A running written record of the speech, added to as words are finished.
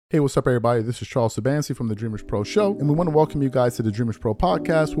Hey, what's up, everybody? This is Charles Sabansi from the Dreamers Pro Show, and we want to welcome you guys to the Dreamers Pro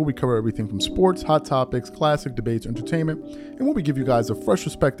Podcast, where we cover everything from sports, hot topics, classic debates, entertainment, and where we give you guys a fresh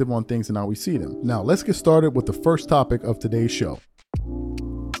perspective on things and how we see them. Now, let's get started with the first topic of today's show.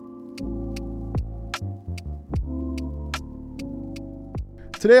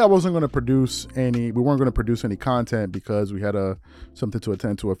 Today, we weren't going to produce any content because we had something to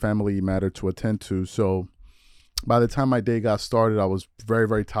attend to, a family matter to attend to. So by the time my day got started, I was very,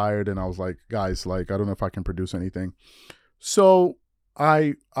 very tired, and I was like, guys, I don't know if I can produce anything. So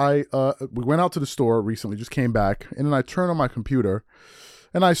we went out to the store recently, just came back, and then I turned on my computer,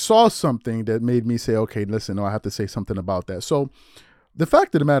 and I saw something that made me say, okay, listen, no, I have to say something about that. So the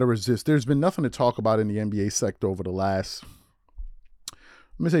fact of the matter is this: there's been nothing to talk about in the NBA sector over the last,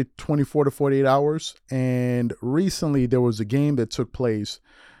 let me say, 24 to 48 hours. And recently there was a game that took place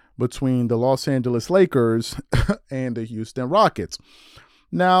between the Los Angeles Lakers and the Houston Rockets.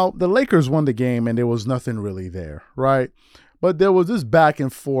 Now, the Lakers won the game and there was nothing really there, right? But there was this back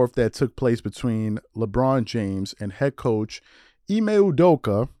and forth that took place between LeBron James and head coach Ime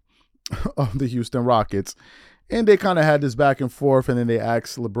Udoka of the Houston Rockets. And they kind of had this back and forth, and then they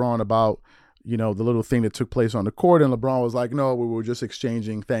asked LeBron about, the little thing that took place on the court. And LeBron was like, no, we were just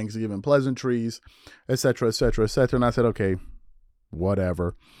exchanging Thanksgiving pleasantries, et cetera, et cetera, et cetera. And I said, okay,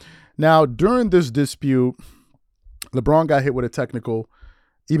 whatever. Now, during this dispute, LeBron got hit with a technical.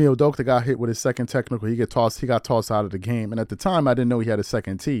 Ime Udoka got hit with his second technical. He got tossed out of the game. And at the time, I didn't know he had a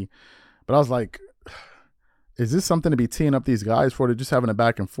second tee. But I was like, is this something to be teeing up these guys for? They're just having a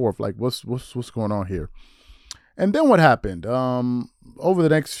back and forth. Like, what's going on here? And then what happened? Over the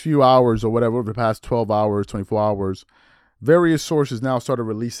next few hours or whatever, over the past 12 hours, 24 hours, various sources now started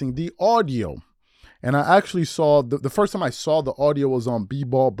releasing the audio. And I actually saw, the first time I saw the audio was on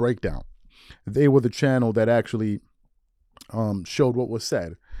B-Ball Breakdown. They were the channel that actually showed what was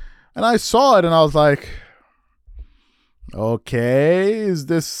said. And I saw it and I was like, okay, is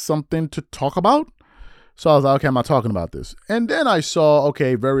this something to talk about? So I was like, okay, I'm not talking about this. And then I saw,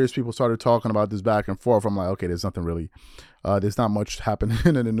 okay, various people started talking about this back and forth. I'm like, okay, there's nothing really, there's not much happening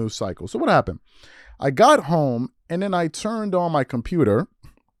in the news cycle. So what happened? I got home and then I turned on my computer.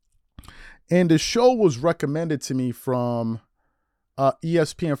 And the show was recommended to me from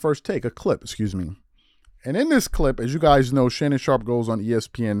ESPN First Take, a clip, And in this clip, as you guys know, Shannon Sharpe goes on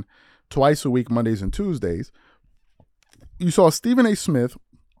ESPN twice a week, Mondays and Tuesdays. You saw Stephen A. Smith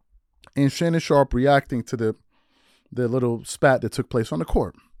and Shannon Sharpe reacting to the little spat that took place on the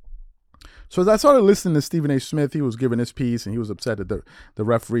court. So as I started listening to Stephen A. Smith, he was giving his piece, and he was upset that the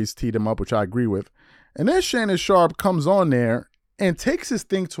referees teed him up, which I agree with. And then Shannon Sharpe comes on there and takes his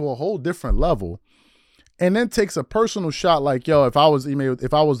thing to a whole different level, and then takes a personal shot like, yo, if I was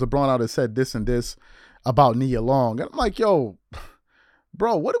LeBron, I would have said this and this about Nia Long. And I'm like, yo,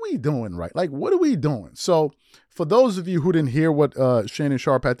 bro, what are we doing, right? Like, what are we doing? So for those of you who didn't hear what Shannon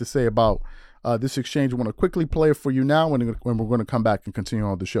Sharpe had to say about this exchange, I want to quickly play it for you now, and we're going to come back and continue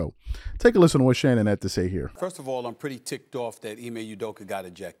on the show. Take a listen to what Shannon had to say here. First of all, I'm pretty ticked off that Ime Udoka got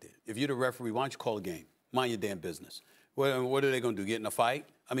ejected. If you're the referee, why don't you call a game? Mind your damn business. What are they going to do, get in a fight?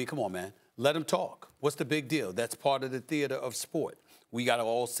 I mean, come on, man. Let them talk. What's the big deal? That's part of the theater of sport. We got to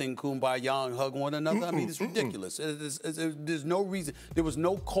all sing Kumbaya and hug one another. I mean, it's ridiculous. There's no reason. There was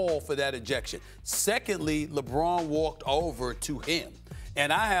no call for that ejection. Secondly, LeBron walked over to him.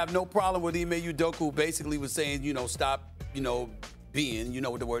 And I have no problem with Ime Udoka, who basically was saying, stop, being,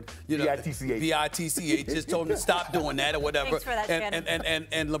 what the word, B-I-T-C-H. B-I-T-C-H, just told him to stop doing that or whatever. Thanks for that, Shannon.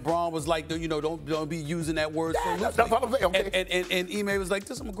 And LeBron was like, don't be using that word so loosely. That's what I'm saying. Okay. And Ime was like,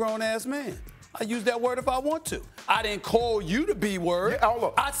 this, I'm a grown-ass man. I use that word if I want to. I didn't call you the B word. Yeah, hold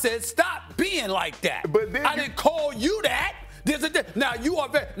on. I said stop being like that. But then I didn't call you that. Now, you are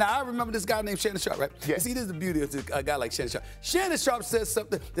very. Now, I remember this guy named Shannon Sharpe, right? Yeah. See, this is the beauty of a guy like Shannon Sharpe. Shannon Sharpe said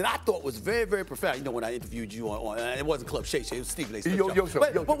something that I thought was very, very profound. When I interviewed you on it wasn't Club Shay Shay, it was Stephen A. Smith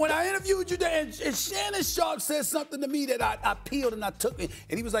show. But when I interviewed you there, and Shannon Sharpe said something to me that I peeled and I took it,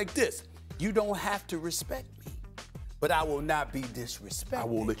 and he was like this: you don't have to respect me, but I will not be disrespected. I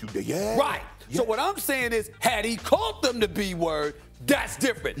won't let you do. Yeah. Right. Yeah. So what I'm saying is, had he called them the B word, that's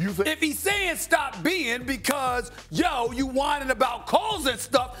different. If he's saying stop being because, you whining about calls and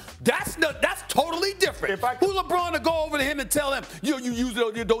stuff, that's totally different. Who LeBron to go over to him and tell him, you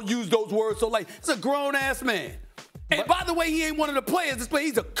don't use those words so like, it's a grown-ass man. And by the way, he ain't one of the players.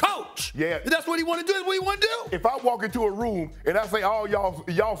 He's a coach. Yeah. That's what he want to do. That's what he want to do. If I walk into a room and I say,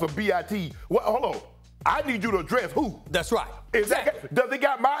 y'all some BIT, hold on. I need you to address who. That's right. Does it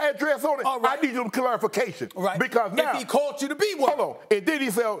got my address on it? All right. I need you to clarification. Right. Because now. If he called you to be one. Hold on. And then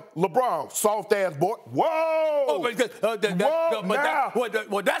he said, LeBron, soft ass boy. Whoa. Oh,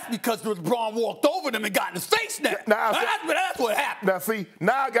 that's because LeBron walked over them and got in his face now. That's what happened.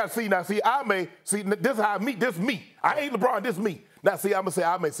 Now, this is how this me. I ain't LeBron, this me. Now, see, I'm going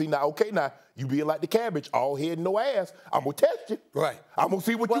to say, now, you being like the cabbage, all head, no ass. I'm going to test you. Right. I'm going to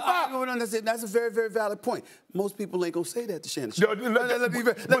see what you got. That's a very, very valid point. Most people ain't going to say that to Shannon. We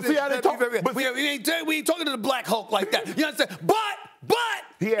ain't talking to the Black Hulk like that. You understand? But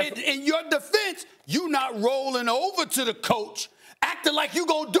in your defense, you not rolling over to the coach, acting like you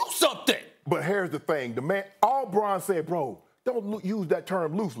going to do something. But here's the thing. The man, all Bron said, bro, don't use that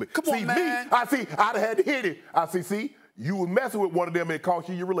term loosely. Come on, man. I'd have had to hit it. See, you was messing with one of them and it cost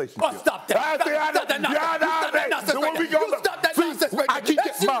you your relationship. Oh, stop that. Stop that nonsense. Stop that nonsense right there. I keep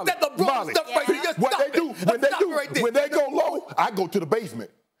getting Molly. When they go low, I go to the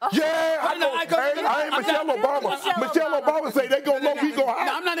basement. Yeah, I ain't Michelle Obama. Michelle Obama say they go low, we go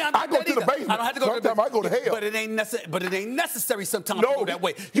high. I go to the basement. I don't have to go to the basement. Sometimes I go to hell. But it ain't necessary sometimes to go that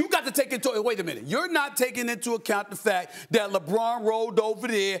way. You got to take into wait a minute. You're not taking into account the fact that LeBron rolled over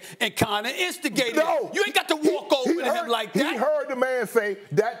there and kind of instigated. No. You ain't got to walk over to him like that. He heard the man say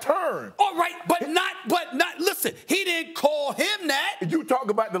that term. All right, but not. Listen, he didn't call him that. You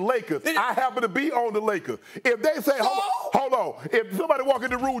talk about the Lakers. I happen to be on the Lakers. If they say, hold on. If somebody walk in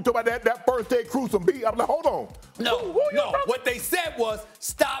the room talking about that first day cruise some beat, I'm like, hold on. No. What they said was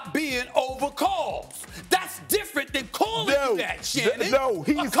stop being over calls. That's different than calling you that, Shannon.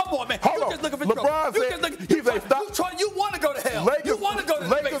 Come on, man. Hold on. Just looking for LeBron said, you want to go to hell. You want to go to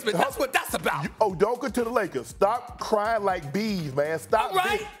the basement. That's what that's about. Udoka to the Lakers. Stop crying like bees, man. Stop. All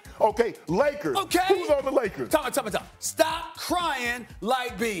right. Okay, Lakers. Okay. Who's on the Lakers? Time. Stop crying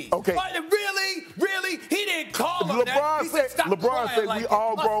like bees. Okay. Really? He didn't call him that. He said stop LeBron said we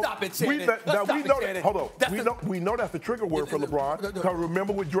all grown. Stop it, Shannon. We know that's the trigger word for LeBron. Because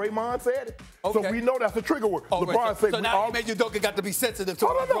remember what Draymond said? Okay. So we know that's the trigger word. LeBron said we all. So now Udoka got to be sensitive to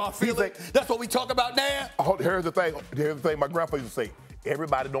LeBron feeling. That's what we talk about now? Here's the thing my grandpa used to say.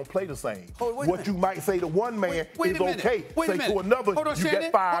 Everybody don't play the same. What you might say to one man is okay. Say to another, you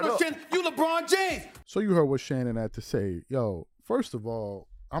get fired up. You LeBron James. So you heard what Shannon had to say. Yo, first of all,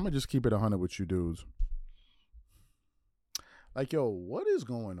 I'm going to just keep it 100 with you dudes. Like, yo, what is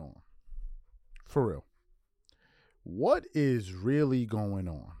going on? For real. What is really going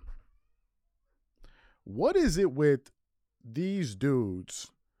on? What is it with these dudes,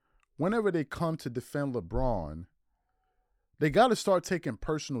 whenever they come to defend LeBron, they got to start taking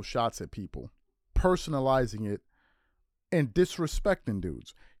personal shots at people, personalizing it, and disrespecting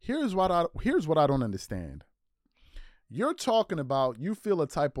dudes. Here's what I don't understand. You're talking about you feel a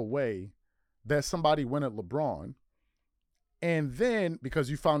type of way that somebody went at LeBron, and then because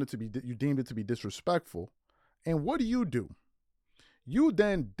you deemed it to be disrespectful, and what do? You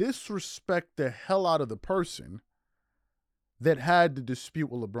then disrespect the hell out of the person that had the dispute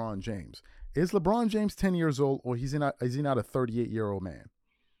with LeBron James. Is LeBron James 10 years old, or is he not a 38-year-old man?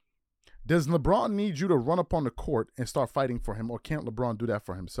 Does LeBron need you to run up on the court and start fighting for him, or can't LeBron do that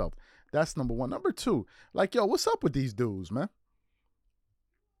for himself? That's number one. Number two, like, yo, what's up with these dudes, man?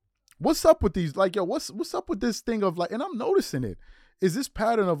 What's up with these? Like, yo, what's up with this thing of like, and I'm noticing it, is this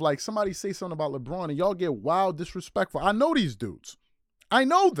pattern of like somebody say something about LeBron and y'all get wild disrespectful. I know these dudes. I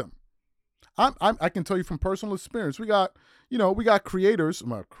know them. I can tell you from personal experience. We got creators.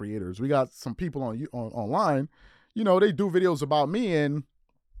 We got some people online. They do videos about me, and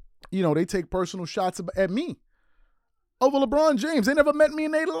they take personal shots at me over LeBron James. They never met me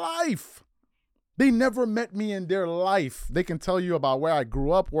in their life. They never met me in their life. They can tell you about where I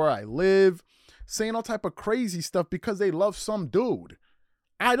grew up, where I live, saying all type of crazy stuff because they love some dude.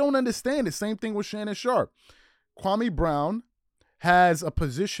 I don't understand it. Same thing with Shannon Sharpe. Kwame Brown has a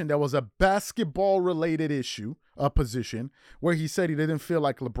position that was a basketball-related a position where he said he didn't feel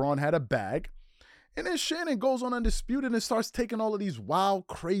like LeBron had a bag. And then Shannon goes on Undisputed and starts taking all of these wild,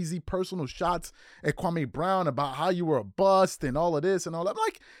 crazy personal shots at Kwame Brown about how you were a bust and all of this and all that.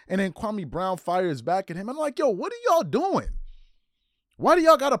 And then Kwame Brown fires back at him. I'm like, yo, what are y'all doing? Why do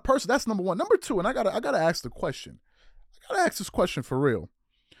y'all got a person? That's number one. Number two, and I gotta ask the question. I gotta ask this question for real.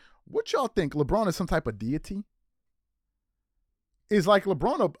 What y'all think? LeBron is some type of deity? Is like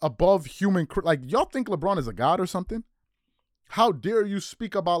LeBron above human? Like, y'all think LeBron is a god or something? How dare you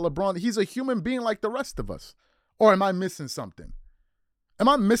speak about LeBron? He's a human being like the rest of us. Or am I missing something? Am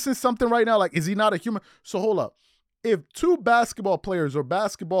I missing something right now? Like, is he not a human? So hold up. If two basketball players or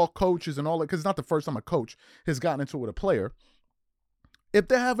basketball coaches and all that, because it's not the first time a coach has gotten into it with a player, if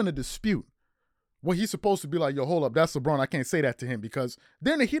they're having a dispute, Well, he's supposed to be like, yo, hold up, that's LeBron. I can't say that to him because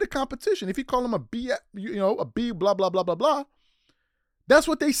they're in the heat of competition. If you call him a B, a B, blah, blah, blah, blah, blah, that's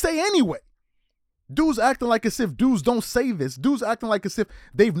what they say anyway. Dudes acting like as if dudes don't say this. Dudes acting like as if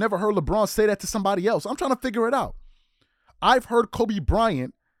they've never heard LeBron say that to somebody else. I'm trying to figure it out. I've heard Kobe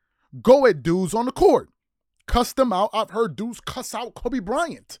Bryant go at dudes on the court, cuss them out. I've heard dudes cuss out Kobe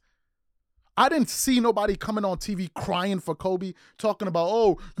Bryant. I didn't see nobody coming on TV crying for Kobe, talking about,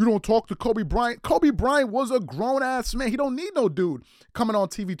 oh, you don't talk to Kobe Bryant. Kobe Bryant was a grown-ass man. He don't need no dude coming on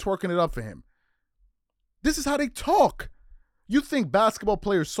TV twerking it up for him. This is how they talk. You think basketball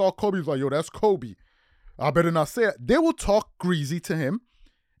players saw Kobe like, yo, that's Kobe. I better not say it. They will talk greasy to him,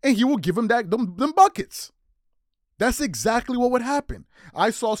 and he will give him them buckets. That's exactly what would happen.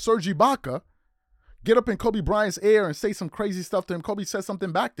 I saw Serge Ibaka get up in Kobe Bryant's ear and say some crazy stuff to him. Kobe said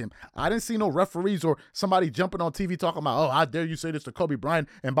something back to him. I didn't see no referees or somebody jumping on TV talking about, oh, how dare you say this to Kobe Bryant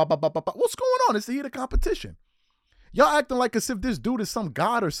and blah, blah, blah, blah, blah. What's going on? It's the heat of competition. Y'all acting like as if this dude is some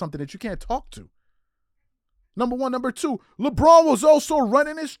god or something that you can't talk to. Number one. Number two, LeBron was also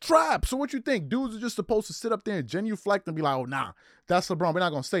running his trap. So what you think? Dudes are just supposed to sit up there and genuflect and be like, oh, nah, that's LeBron. We're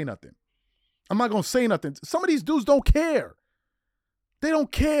not going to say nothing. I'm not going to say nothing. Some of these dudes don't care. They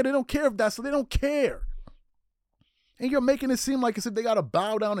don't care. They don't care if that's, they don't care. And you're making it seem like as if they got to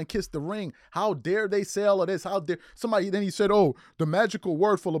bow down and kiss the ring. How dare they say all of this? How dare somebody, then he said, oh, the magical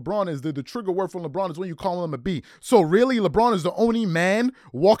word for LeBron is the trigger word for LeBron is when you call him a B. So really, LeBron is the only man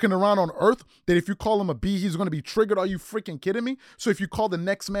walking around on earth that if you call him a B, he's going to be triggered? Are you freaking kidding me? So if you call the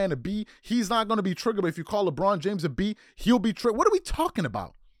next man a B, he's not going to be triggered. But if you call LeBron James a B, he'll be triggered. What are we talking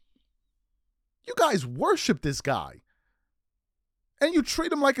about? You guys worship this guy. And you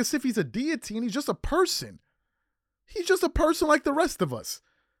treat him like as if he's a deity and he's just a person. He's just a person like the rest of us.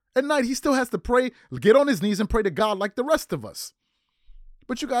 At night, he still has to pray, get on his knees and pray to God like the rest of us.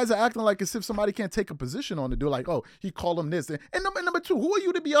 But you guys are acting like as if somebody can't take a position on it. Do like, oh, he called him this. And number two, who are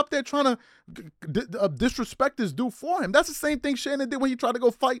you to be up there trying to disrespect this dude for him? That's the same thing Shannon did when he tried to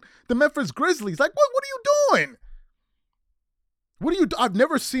go fight the Memphis Grizzlies. Like, what are you doing? I've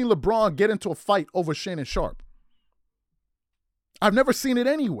never seen LeBron get into a fight over Shannon Sharpe. I've never seen it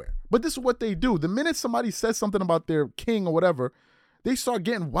anywhere. But this is what they do. The minute somebody says something about their king or whatever, they start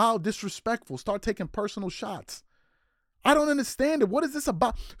getting wild, disrespectful, start taking personal shots. I don't understand it. What is this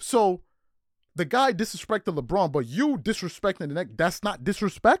about? So the guy disrespected LeBron, but you disrespecting the next, that's not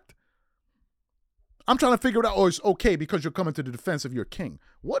disrespect? I'm trying to figure it out. Oh, it's okay because you're coming to the defense of your king.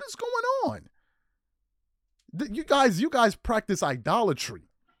 What is going on? You guys practice idolatry.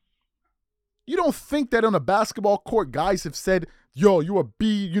 You don't think that on a basketball court, guys have said, yo, you a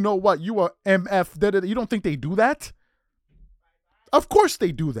B, you know what, you a MF, da-da-da. You don't think they do that? Of course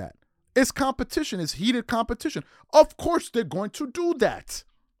they do that. It's competition. It's heated competition. Of course they're going to do that.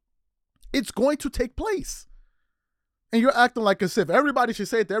 It's going to take place. And you're acting like as if everybody should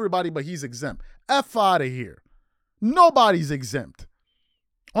say it to everybody, but he's exempt. F out of here. Nobody's exempt.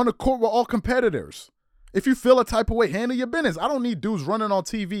 On the court, we're all competitors. If you feel a type of way, handle your business. I don't need dudes running on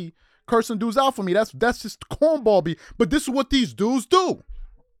TV cursing dudes out for me. That's just cornball beat. But this is what these dudes do.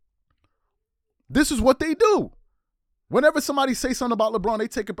 This is what they do. Whenever somebody say something about LeBron, they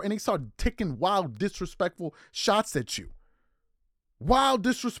take it and they start taking wild, disrespectful shots at you. Wild,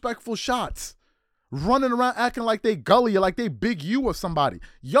 disrespectful shots. Running around acting like they gully, like they big you or somebody.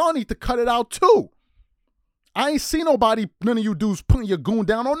 Y'all need to cut it out too. I ain't seen none of you dudes putting your goon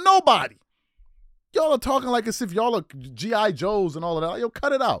down on nobody. Y'all are talking like as if y'all are G.I. Joes and all of that. Yo,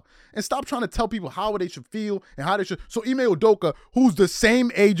 cut it out. And stop trying to tell people how they should feel and how they should. So Ime Udoka, who's the same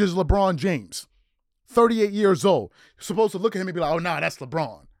age as LeBron James, 38 years old, you're supposed to look at him and be like, oh, nah, that's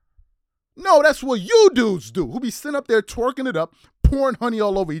LeBron. No, that's what you dudes do, who be sitting up there twerking it up, pouring honey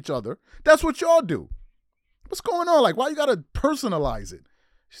all over each other. That's what y'all do. What's going on? Like, why you got to personalize it?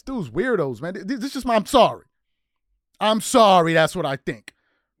 These dudes weirdos, man. This is just I'm sorry. I'm sorry, that's what I think.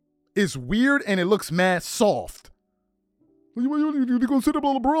 It's weird and it looks mad soft. You're going to sit up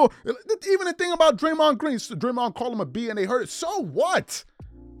on LeBron. Even the thing about Draymond Green, Draymond called him a B and they heard it. So what?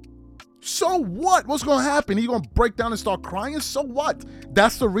 So what? What's going to happen? He going to break down and start crying? So what?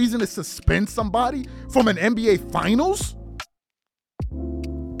 That's the reason to suspend somebody from an NBA Finals?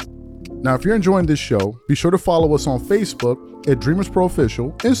 Now, if you're enjoying this show, be sure to follow us on Facebook at Dreamers Pro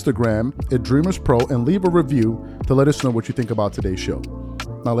Official, Instagram at Dreamers Pro, and leave a review to let us know what you think about today's show.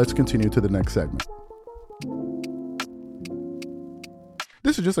 Now let's continue to the next segment.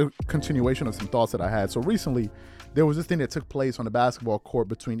 This is just a continuation of some thoughts that I had. So recently, there was this thing that took place on the basketball court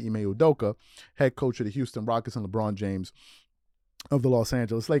between Ime Udoka, head coach of the Houston Rockets, and LeBron James of the Los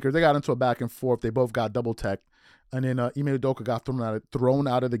Angeles Lakers. They got into a back and forth. They both got double-teched. And then Ime Udoka got thrown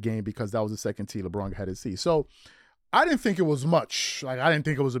out of the game because that was the second tee LeBron had to see. So I didn't think it was much. Like, I didn't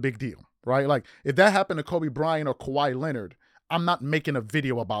think it was a big deal, right? Like, if that happened to Kobe Bryant or Kawhi Leonard, I'm not making a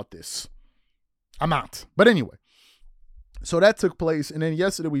video about this. I'm not. But anyway, so that took place. And then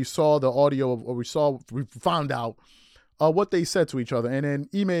yesterday we saw the audio of, or we found out what they said to each other. And then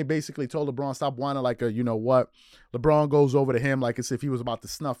Ime basically told LeBron, stop whining like a, you know what. LeBron goes over to him like as if he was about to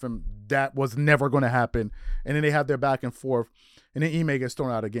snuff him. That was never going to happen. And then they have their back and forth. And then Ime gets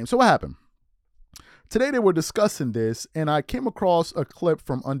thrown out of the game. So what happened? Today they were discussing this, and I came across a clip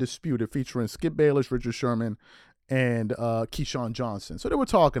from Undisputed featuring Skip Bayless, Richard Sherman, and Keyshawn Johnson. So they were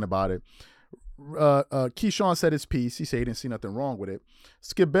talking about it. Keyshawn said his piece. He said he didn't see nothing wrong with it.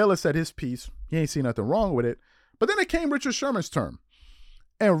 Skip Bayless said his piece. He ain't see nothing wrong with it. But then it came Richard Sherman's turn.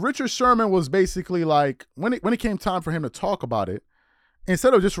 And Richard Sherman was basically like, when it came time for him to talk about it,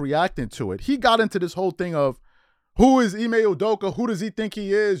 instead of just reacting to it, he got into this whole thing of, who is Ime Udoka? Who does he think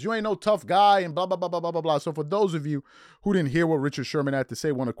he is? You ain't no tough guy, and blah, blah, blah, blah, blah, blah, blah. So for those of you who didn't hear what Richard Sherman had to say,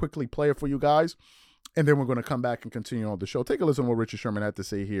 I want to quickly play it for you guys, and then we're going to come back and continue on the show. Take a listen to what Richard Sherman had to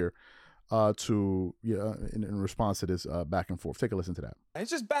say here in response to this back and forth. Take a listen to that.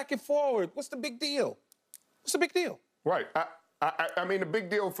 It's just back and forward. What's the big deal? What's the big deal? Right. I mean, the big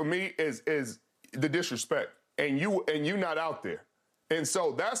deal for me is the disrespect, and you not out there, and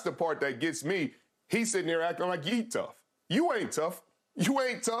so that's the part that gets me. He's sitting there acting like he tough. You ain't tough. You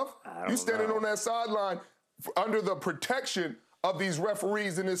ain't tough. You standing on that sideline under the protection of these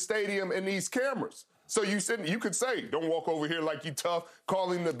referees in this stadium and these cameras. So you could say, don't walk over here like you tough,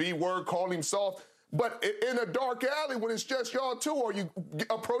 call him the B word, call him soft. But in a dark alley, when it's just y'all two, are you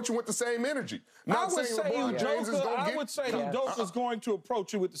approaching with the same energy? Not saying LeBron James is going to get... I would say Udoka's going to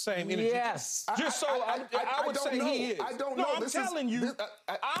approach you with the same energy. Yes. Just so I would say he is. I don't know.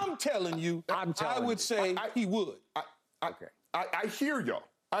 I'm telling you, I would say he would. I hear y'all.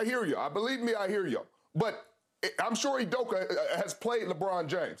 I hear y'all. Believe me, I hear y'all. But I'm sure Udoka has played LeBron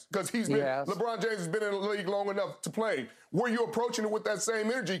James because LeBron James has been in the league long enough to play. Were you approaching it with that same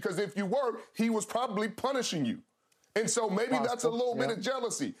energy? Because if you were, he was probably punishing you. And so maybe that's a little bit of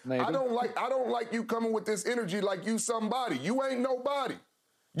jealousy. Maybe. I don't like you coming with this energy like you somebody. You ain't nobody.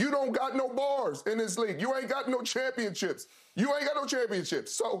 You don't got no bars in this league. You ain't got no championships.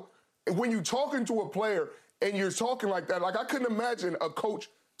 So when you talking to a player and you're talking like that, like I couldn't imagine a coach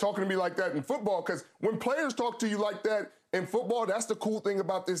talking to me like that in football, because when players talk to you like that in football, that's the cool thing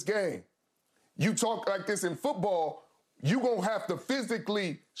about this game. You talk like this in football, you're going to have to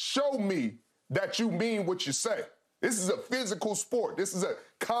physically show me that you mean what you say. This is a physical sport. This is a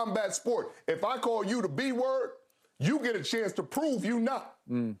combat sport. If I call you the B word, you get a chance to prove you not.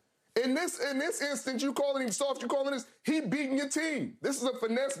 In this instance, you calling him soft, you calling this, he beating your team. This is a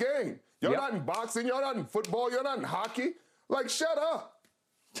finesse game. Y'all not in boxing, y'all not in football, y'all not in hockey. Like, shut up.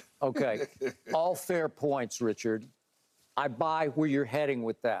 Okay, all fair points, Richard. I buy where you're heading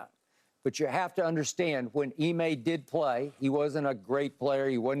with that. But you have to understand, when Ime did play, he wasn't a great player.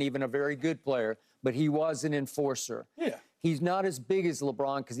 He wasn't even a very good player, but he was an enforcer. Yeah. He's not as big as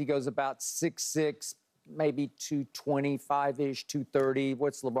LeBron because he goes about 6'6", maybe 225-ish, 230.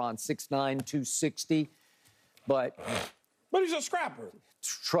 What's LeBron, 6'9", 260? But he's a scrapper.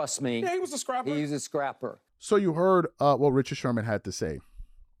 Trust me. Yeah, he was a scrapper. He's a scrapper. So you heard what Richard Sherman had to say.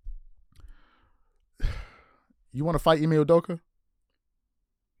 You want to fight Ime Udoka?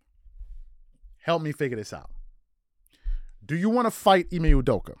 Help me figure this out. Do you want to fight Ime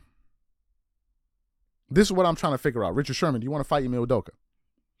Udoka? This is what I'm trying to figure out. Richard Sherman, do you want to fight Ime Udoka?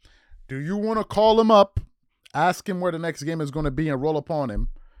 Do you want to call him up, ask him where the next game is going to be, and roll upon him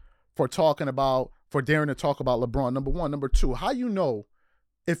for daring to talk about LeBron? Number one. Number two, how you know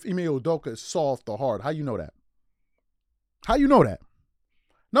if Ime Udoka is soft or hard? How you know that? How you know that?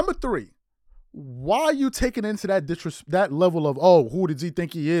 Number three, why are you taking into that level of, oh, who does he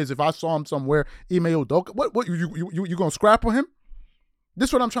think he is? If I saw him somewhere, Ime Udoka, what you gonna scrap with him?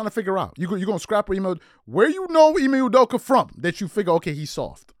 This is what I'm trying to figure out. You gonna scrap with Ime Udoka? Where you know Ime Udoka from that you figure, okay, he's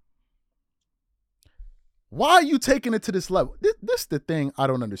soft? Why are you taking it to this level? This is the thing I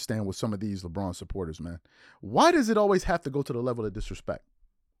don't understand with some of these LeBron supporters, man. Why does it always have to go to the level of disrespect?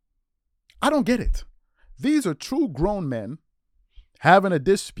 I don't get it. These are true grown men having a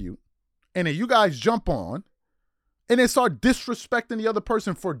dispute, and then you guys jump on and then start disrespecting the other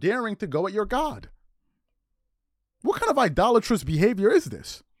person for daring to go at your God. What kind of idolatrous behavior is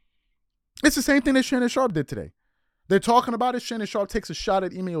this? It's the same thing that Shannon Sharpe did today. They're talking about it. Shannon Sharpe takes a shot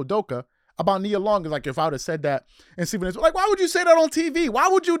at Ime Udoka about Nia Long. Like, if I would have said that, and Stephen is like, why would you say that on TV? Why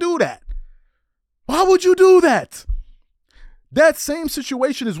would you do that? Why would you do that? That same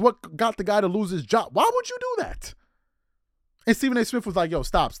situation is what got the guy to lose his job. Why would you do that? And Stephen A. Smith was like, yo,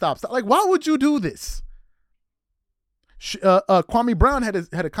 stop. Like, why would you do this? Kwame Brown had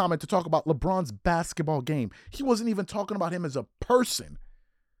a comment to talk about LeBron's basketball game. He wasn't even talking about him as a person.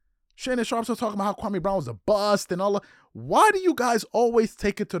 Shannon Sharpe was talking about how Kwame Brown was a bust and all that. Why do you guys always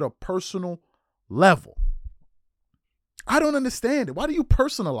take it to the personal level? I don't understand it. Why do you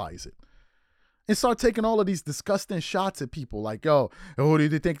personalize it? And start taking all of these disgusting shots at people like, yo, who do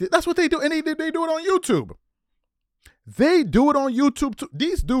they think? That's what they do. And they do it on YouTube. They do it on YouTube too.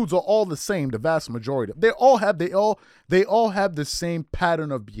 These dudes are all the same, the vast majority of them. They all have the same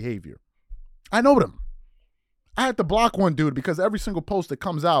pattern of behavior. I know them. I had to block one dude because every single post that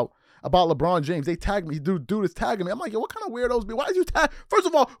comes out about LeBron James, they tag me. Dude is tagging me. I'm like, yo, what kind of weirdos be? Why did you tag? First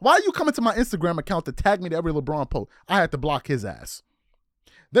of all, why are you coming to my Instagram account to tag me to every LeBron post? I had to block his ass.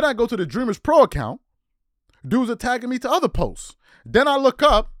 Then I go to the Dreamers Pro account. Dudes are tagging me to other posts. Then I look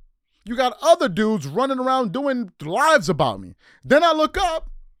up. You got other dudes running around doing lives about me. Then I look up.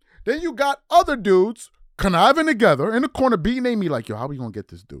 Then you got other dudes conniving together in the corner beating me like, yo, how we going to get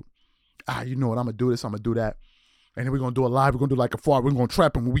this dude? You know what? I'm going to do this. I'm going to do that. And then we're going to do a live. We're going to do like a far. We're going to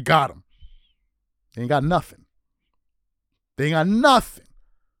trap him when we got him. They ain't got nothing.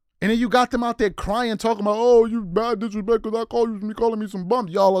 And then you got them out there crying, talking about, oh, you bad disrespect because I call you calling me some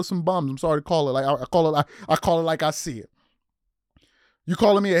bums. Y'all are some bums. I'm sorry to call it like I call it like I see it. You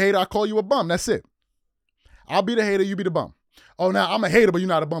calling me a hater, I call you a bum. That's it. I'll be the hater, you be the bum. Oh, now I'm a hater, but you're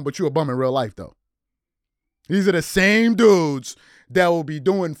not a bum, but you're a bum in real life, though. These are the same dudes that will be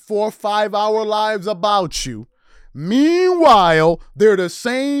doing 4 or 5 hour lives about you. Meanwhile, they're the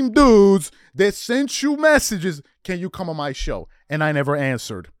same dudes that sent you messages, can you come on my show? And I never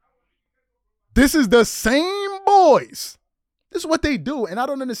answered. This is the same boys. This is what they do. And I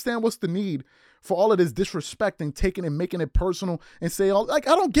don't understand what's the need for all of this disrespect and taking and making it personal and say, I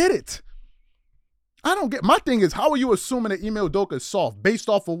don't get it. My thing is, how are you assuming that Ime Udoka is soft? Based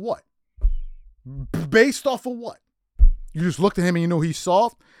off of what? You just looked at him and you know he's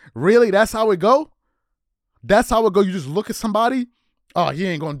soft? Really? That's how it go? You just look at somebody? Oh, he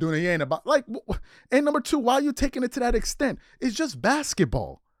ain't going to do it. He ain't about, like, and number two, why are you taking it to that extent? It's just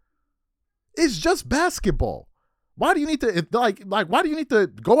basketball. Why do you need to, why do you need to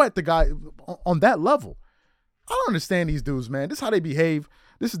go at the guy on that level? I don't understand these dudes, man. This is how they behave.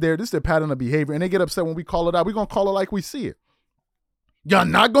 This is their pattern of behavior. And they get upset when we call it out. We're going to call it like we see it. You're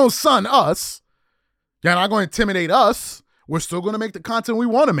not going to sun us. You're not going to intimidate us. We're still going to make the content we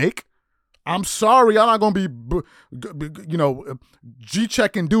want to make. I'm sorry, I'm not going to be,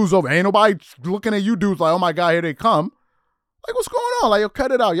 G-checking dudes over. Ain't nobody looking at you dudes like, oh my God, here they come. Like, what's going on? Like, yo,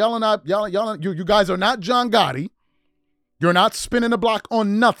 cut it out. You guys are not John Gotti. You're not spinning the block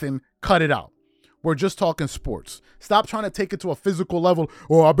on nothing. Cut it out. We're just talking sports. Stop trying to take it to a physical level.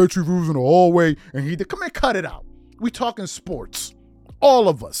 Oh, I bet you was in the hallway and he did. Come here, cut it out. We talking sports. All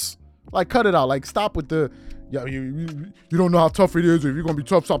of us. Like, cut it out. Like, stop with the, you don't know how tough it is. If you're going to be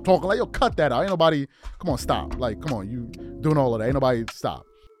tough, stop talking. Like, yo, cut that out. Ain't nobody, come on, stop. Like, come on, you doing all of that. Ain't nobody, stop.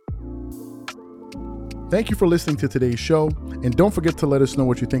 Thank you for listening to today's show. And don't forget to let us know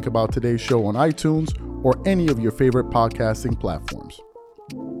what you think about today's show on iTunes or any of your favorite podcasting platforms.